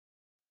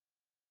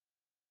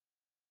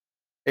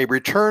A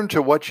return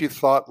to what you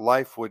thought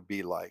life would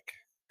be like.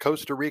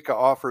 Costa Rica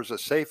offers a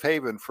safe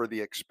haven for the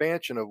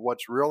expansion of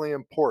what's really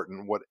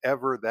important,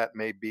 whatever that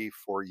may be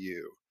for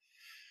you.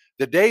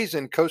 The days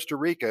in Costa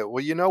Rica,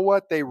 well, you know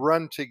what? They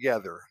run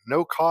together.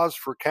 No cause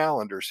for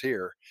calendars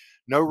here.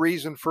 No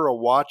reason for a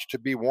watch to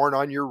be worn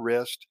on your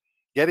wrist.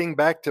 Getting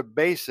back to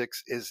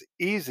basics is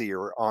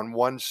easier on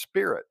one's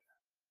spirit.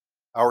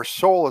 Our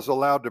soul is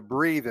allowed to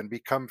breathe and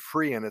become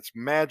free, and it's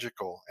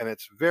magical and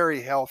it's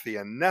very healthy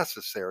and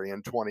necessary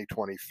in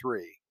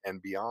 2023 and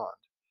beyond.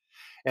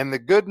 And the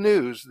good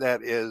news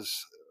that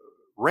is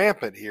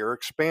rampant here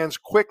expands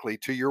quickly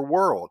to your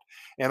world,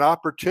 an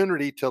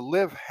opportunity to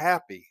live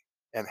happy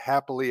and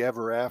happily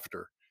ever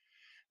after.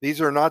 These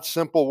are not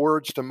simple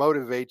words to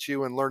motivate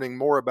you in learning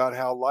more about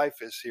how life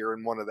is here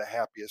in one of the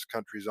happiest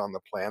countries on the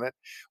planet.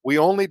 We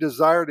only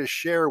desire to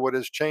share what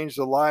has changed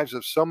the lives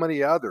of so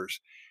many others.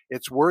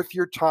 It's worth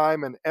your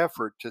time and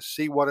effort to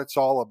see what it's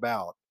all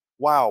about.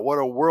 Wow, what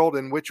a world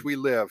in which we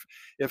live.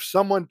 If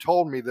someone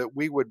told me that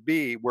we would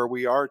be where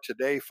we are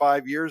today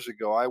 5 years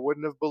ago, I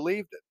wouldn't have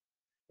believed it.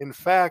 In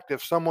fact,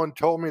 if someone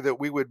told me that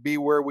we would be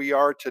where we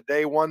are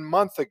today 1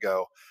 month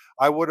ago,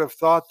 I would have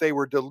thought they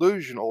were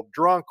delusional,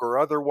 drunk, or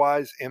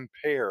otherwise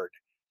impaired.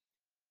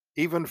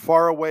 Even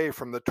far away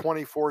from the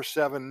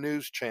 24/7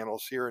 news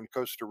channels here in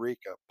Costa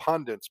Rica,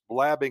 pundits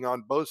blabbing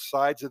on both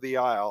sides of the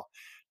aisle,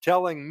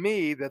 telling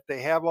me that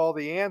they have all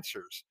the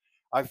answers.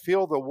 I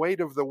feel the weight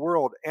of the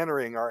world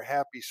entering our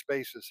happy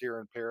spaces here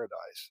in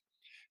paradise.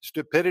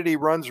 Stupidity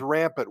runs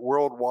rampant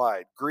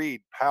worldwide.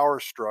 Greed, power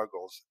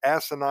struggles,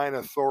 asinine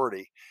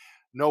authority.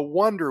 No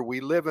wonder we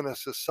live in a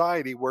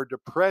society where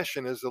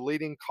depression is the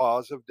leading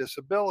cause of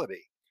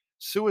disability.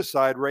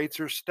 Suicide rates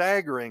are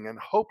staggering, and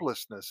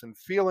hopelessness and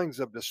feelings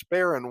of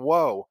despair and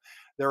woe,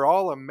 they're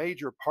all a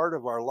major part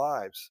of our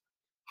lives.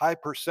 High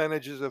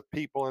percentages of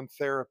people in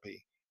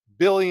therapy,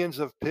 billions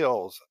of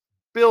pills,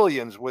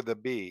 billions with a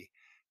B,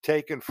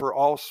 taken for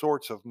all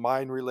sorts of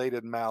mind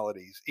related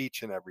maladies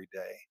each and every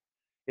day.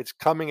 It's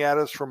coming at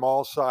us from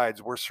all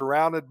sides. We're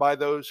surrounded by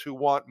those who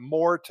want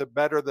more to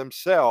better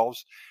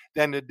themselves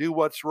than to do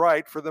what's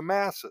right for the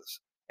masses.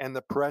 And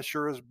the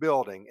pressure is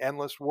building.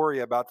 Endless worry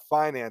about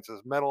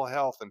finances, mental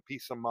health, and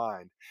peace of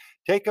mind.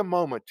 Take a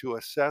moment to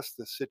assess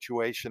the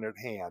situation at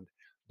hand.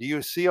 Do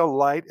you see a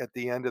light at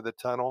the end of the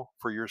tunnel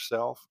for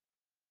yourself?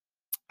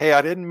 Hey,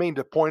 I didn't mean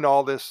to point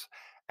all this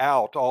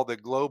out, all the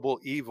global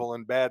evil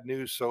and bad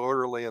news so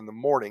early in the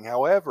morning.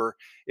 However,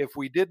 if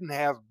we didn't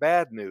have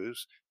bad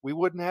news, we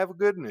wouldn't have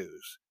good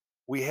news.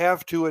 We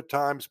have to at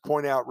times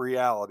point out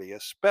reality,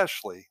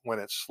 especially when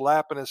it's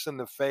slapping us in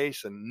the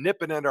face and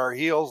nipping at our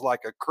heels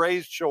like a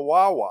crazed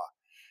chihuahua.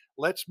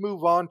 Let's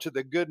move on to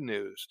the good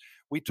news.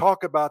 We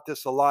talk about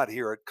this a lot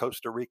here at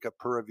Costa Rica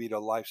Pura Vida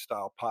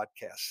Lifestyle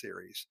podcast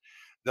series.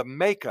 The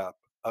makeup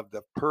of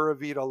the Pura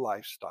Vida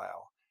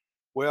lifestyle.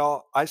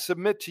 Well, I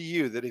submit to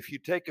you that if you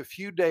take a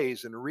few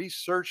days and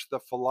research the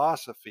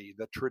philosophy,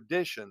 the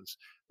traditions,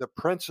 the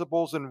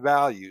principles, and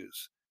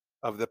values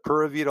of the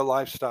Pura Vida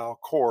lifestyle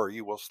core,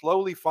 you will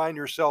slowly find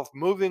yourself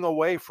moving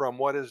away from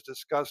what is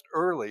discussed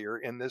earlier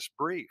in this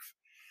brief.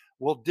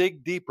 We'll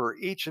dig deeper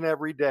each and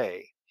every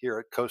day here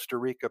at Costa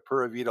Rica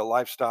Pura Vida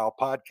Lifestyle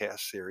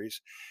Podcast Series,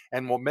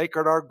 and we'll make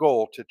it our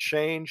goal to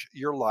change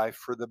your life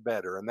for the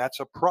better. And that's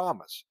a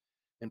promise.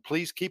 And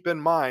please keep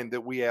in mind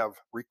that we have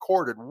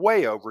recorded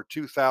way over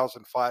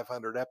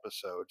 2,500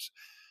 episodes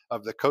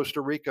of the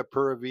Costa Rica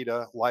Pura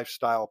Vida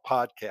Lifestyle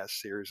Podcast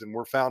Series. And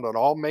we're found on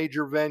all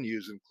major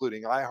venues,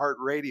 including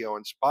iHeartRadio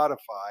and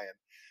Spotify and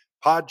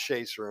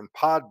Podchaser and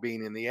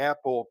Podbean and the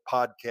Apple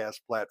podcast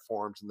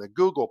platforms and the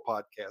Google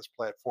podcast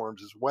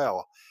platforms as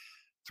well.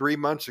 3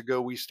 months ago,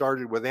 we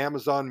started with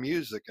Amazon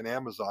Music and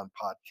Amazon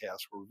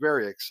Podcasts. We're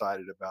very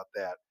excited about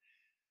that.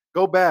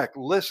 Go back,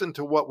 listen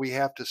to what we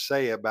have to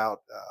say about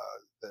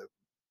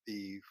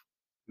the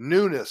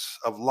newness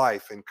of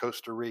life in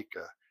Costa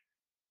Rica,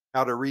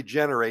 how to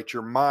regenerate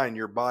your mind,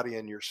 your body,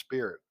 and your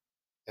spirit.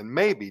 And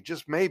maybe,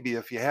 just maybe,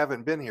 if you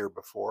haven't been here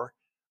before,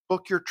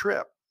 book your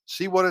trip.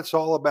 See what it's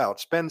all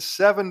about. Spend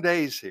 7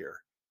 days here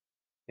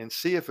and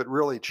see if it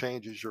really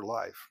changes your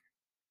life.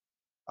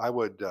 I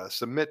would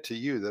submit to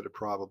you that it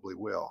probably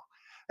will.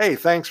 Hey,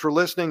 thanks for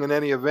listening. In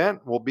any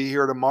event, we'll be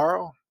here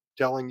tomorrow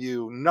telling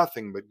you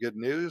nothing but good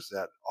news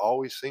that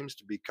always seems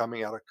to be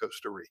coming out of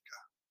Costa Rica.